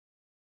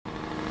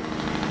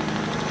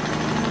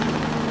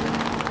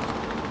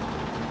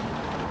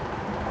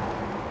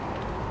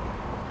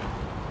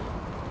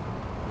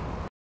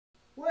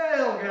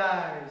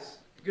guys.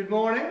 Good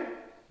morning,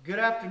 good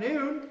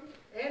afternoon,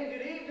 and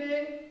good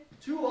evening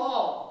to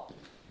all.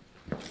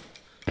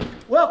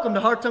 Welcome to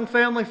Hartung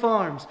Family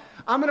Farms.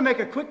 I'm going to make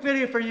a quick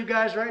video for you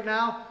guys right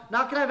now.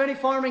 Not going to have any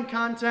farming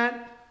content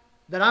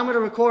that I'm going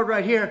to record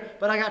right here,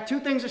 but I got two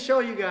things to show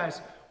you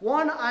guys.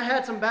 One, I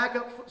had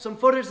some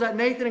footage that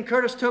Nathan and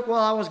Curtis took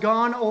while I was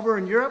gone over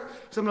in Europe,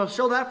 so I'm going to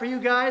show that for you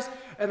guys.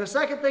 And the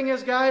second thing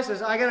is, guys,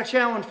 I got a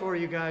challenge for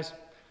you guys.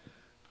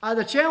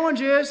 The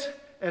challenge is,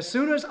 as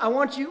soon as I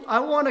want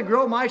to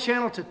grow my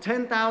channel to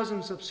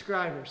 10,000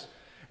 subscribers.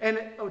 And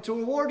to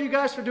reward you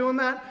guys for doing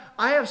that,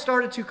 I have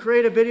started to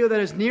create a video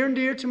that is near and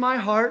dear to my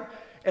heart,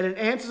 and it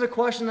answers a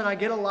question that I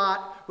get a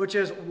lot, which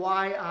is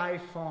why I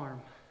farm.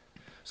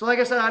 So like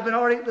I said,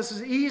 this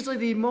is easily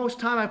the most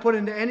time I put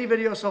into any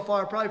video so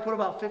far. I probably put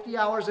about 50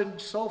 hours in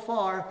so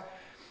far.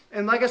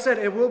 And like I said,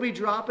 it will be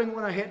dropping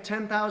when I hit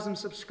 10,000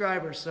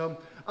 subscribers. So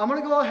I'm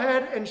going to go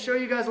ahead and show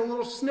you guys a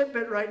little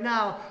snippet right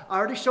now. I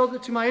already showed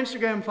it to my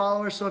Instagram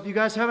followers, so if you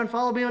guys haven't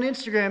followed me on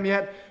Instagram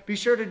yet, be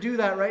sure to do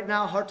that right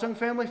now, Hartung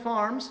Family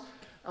Farms.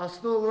 I'll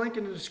throw a link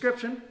in the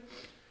description.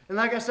 And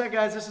like I said,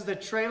 guys, this is the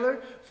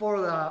trailer for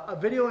a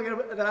video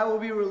that I will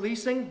be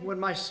releasing when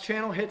my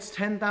channel hits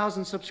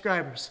 10,000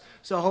 subscribers.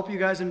 So I hope you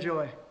guys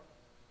enjoy.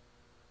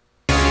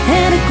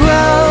 And it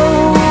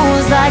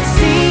grows like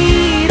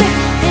seed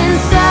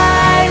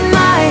inside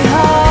my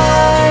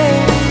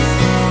heart.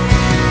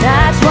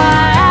 That's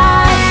why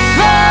I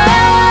farm.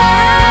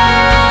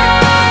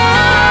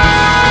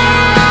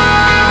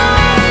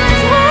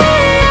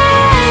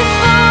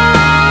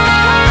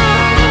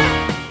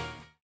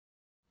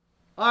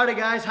 Alrighty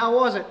guys, how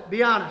was it?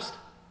 Be honest.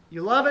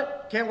 You love it?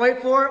 Can't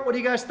wait for it? What do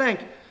you guys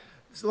think?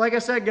 So like I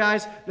said,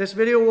 guys, this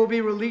video will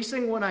be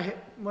releasing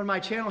when my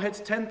channel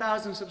hits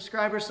 10,000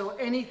 subscribers, so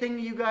anything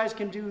you guys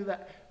can do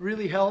that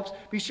really helps.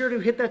 Be sure to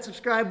hit that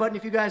subscribe button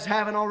if you guys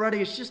haven't already.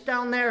 It's just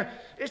down there.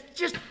 It's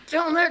just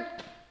down there.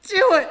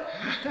 Do it!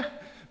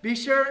 Be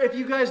sure, if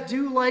you guys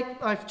do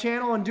like my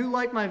channel and do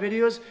like my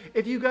videos,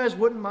 if you guys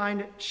wouldn't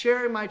mind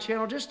sharing my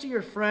channel just to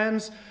your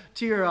friends,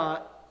 to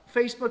your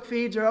Facebook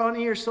feeds or on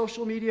your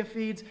social media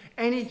feeds.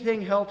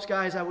 Anything helps,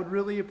 guys. I would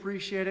really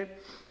appreciate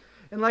it.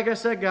 And like I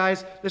said,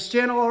 guys, this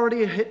channel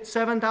already hit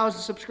 7,000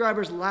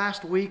 subscribers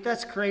last week.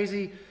 That's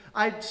crazy.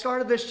 I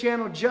started this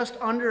channel just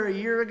under a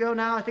year ago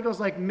now. I think it was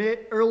like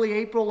early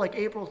April, like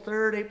April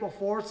 3rd, April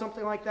 4th,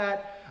 something like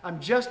that. I'm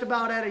just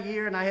about at a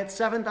year and I hit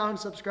 7,000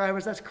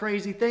 subscribers. That's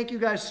crazy. Thank you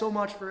guys so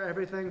much for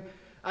everything.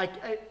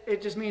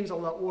 It just means a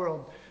lot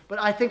world.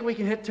 But I think we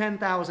can hit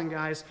 10,000,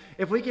 guys.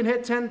 If we can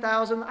hit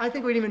 10,000, I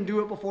think we'd even do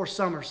it before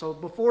summer, so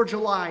before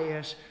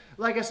July-ish.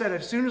 Like I said,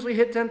 as soon as we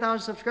hit 10,000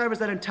 subscribers,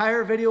 that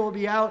entire video will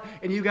be out,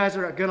 and you guys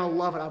are gonna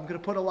love it. I'm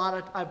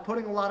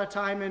putting a lot of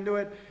time into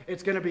it.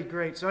 It's gonna be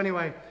great. So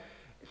anyway,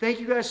 thank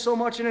you guys so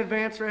much in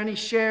advance for any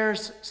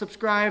shares,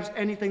 subscribes,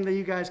 anything that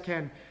you guys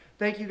can.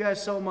 Thank you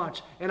guys so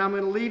much. And I'm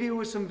gonna leave you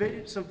with some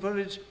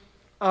footage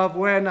of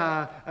when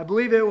I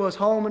believe it was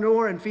hauling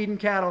manure and feeding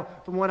cattle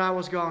from when I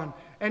was gone.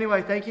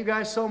 Anyway, thank you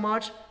guys so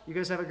much. You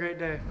guys have a great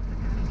day.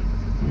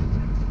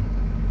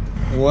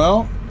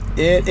 Well,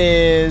 it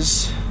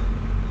is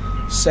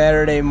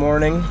Saturday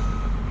morning.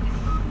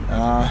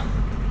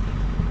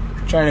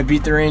 Trying to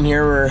beat the rain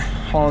here. We're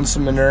hauling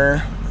some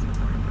manure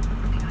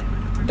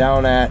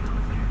down at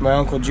my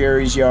Uncle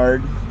Jerry's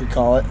yard, we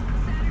call it.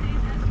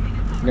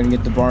 I'm gonna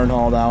get the barn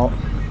hauled out.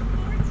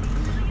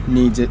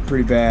 Needs it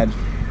pretty bad.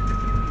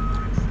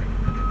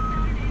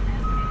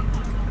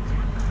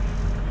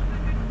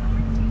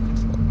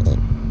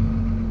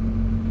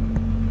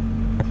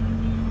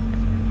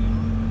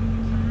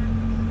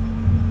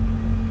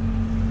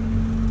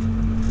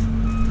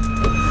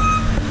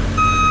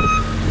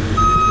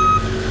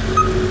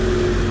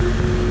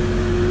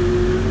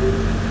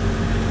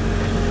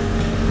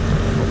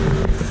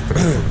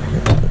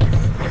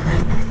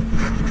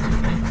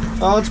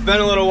 Well, it's been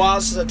a little while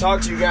since I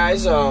talked to you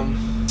guys.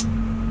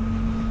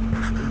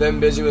 Been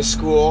busy with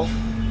school.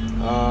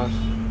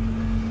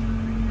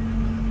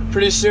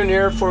 Pretty soon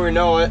here, before we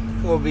know it,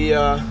 we'll be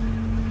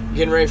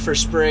getting ready for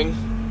spring.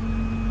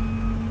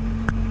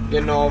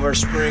 Getting all of our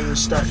spring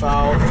stuff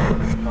out.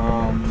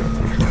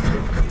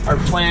 Our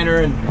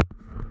planter and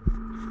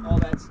all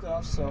that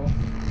stuff. So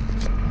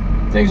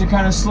things are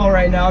kind of slow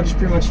right now, just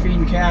pretty much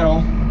feeding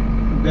cattle,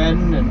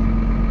 bedding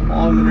and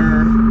hauling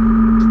manure.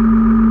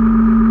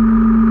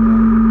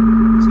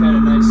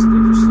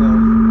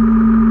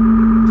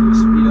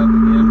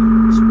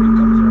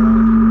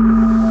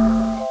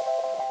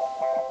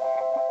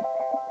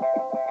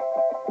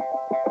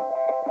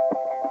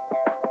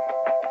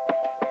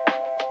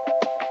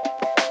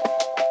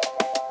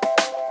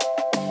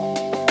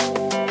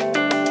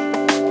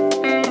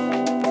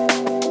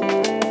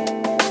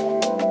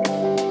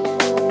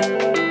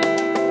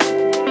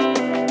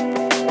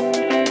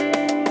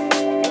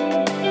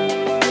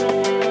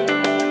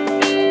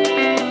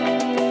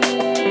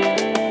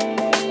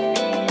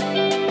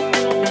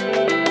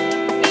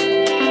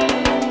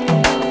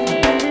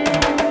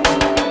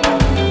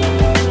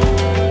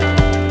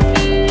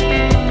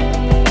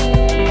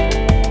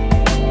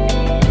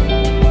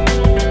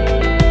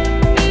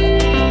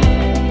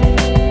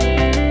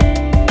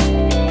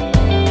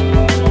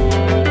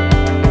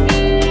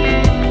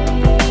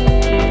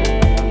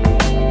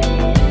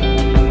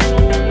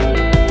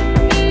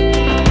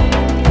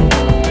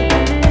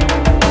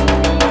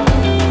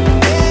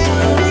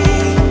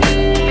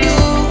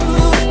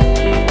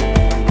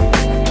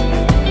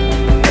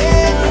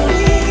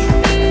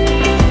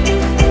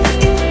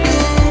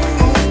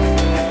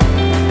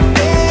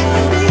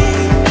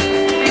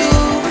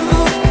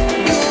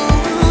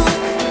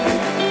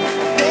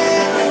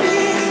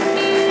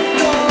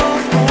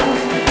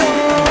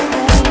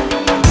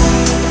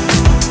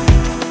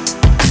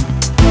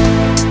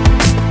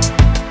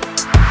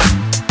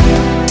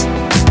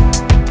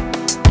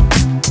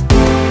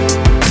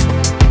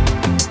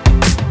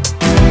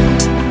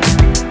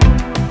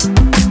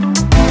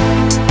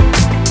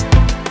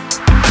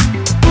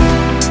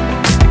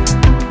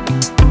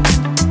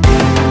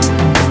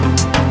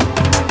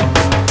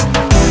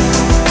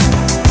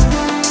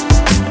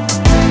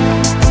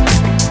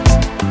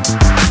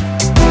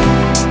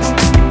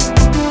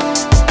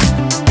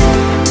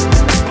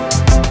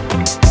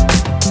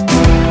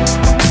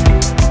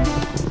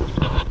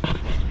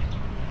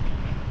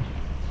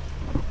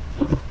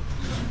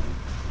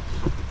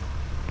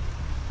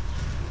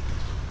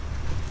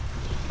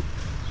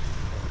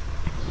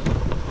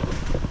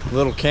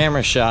 little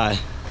camera shy.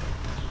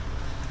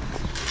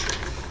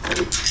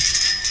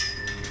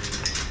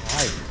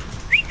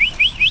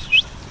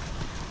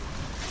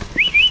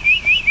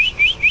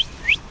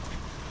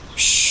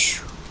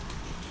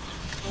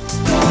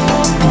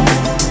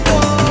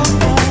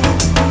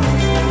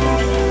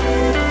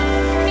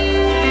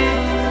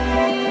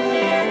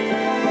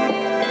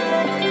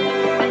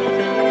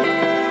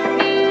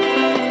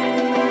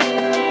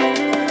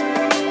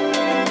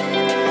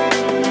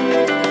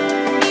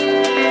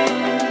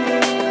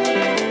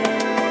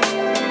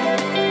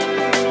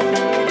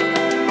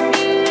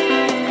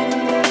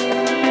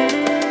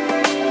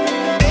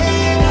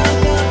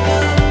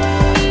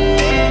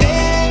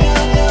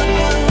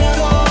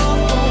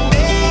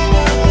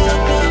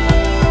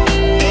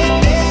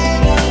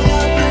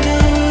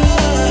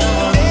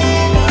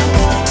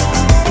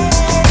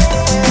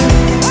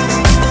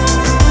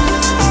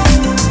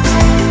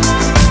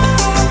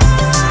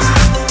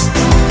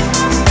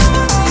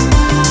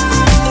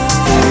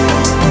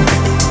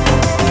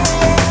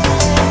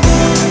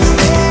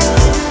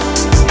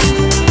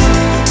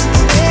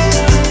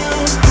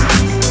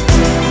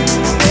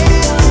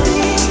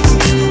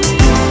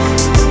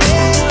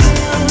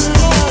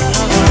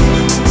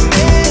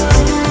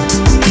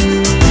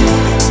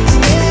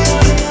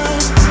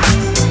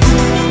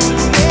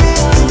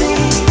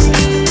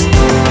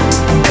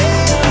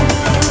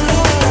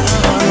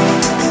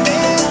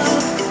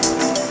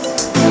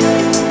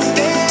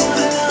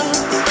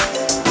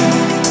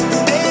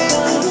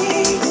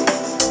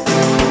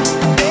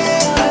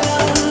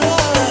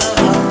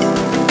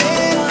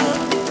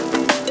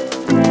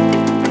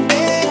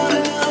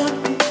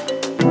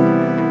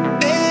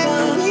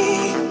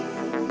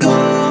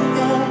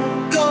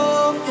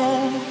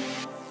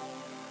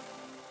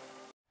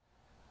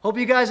 Hope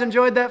you guys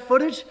enjoyed that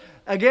footage.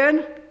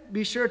 Again,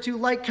 be sure to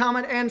like,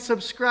 comment, and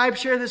subscribe.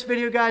 Share this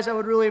video, guys. I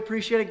would really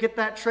appreciate it. Get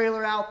that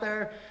trailer out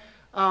there.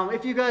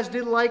 If you guys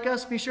did like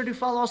us, be sure to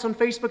follow us on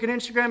Facebook and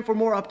Instagram for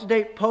more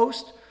up-to-date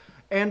posts.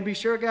 And be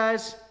sure,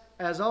 guys,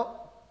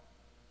 no,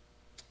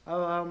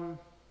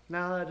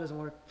 that doesn't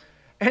work.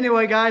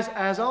 Anyway, guys,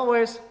 as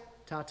always,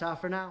 ta-ta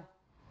for now.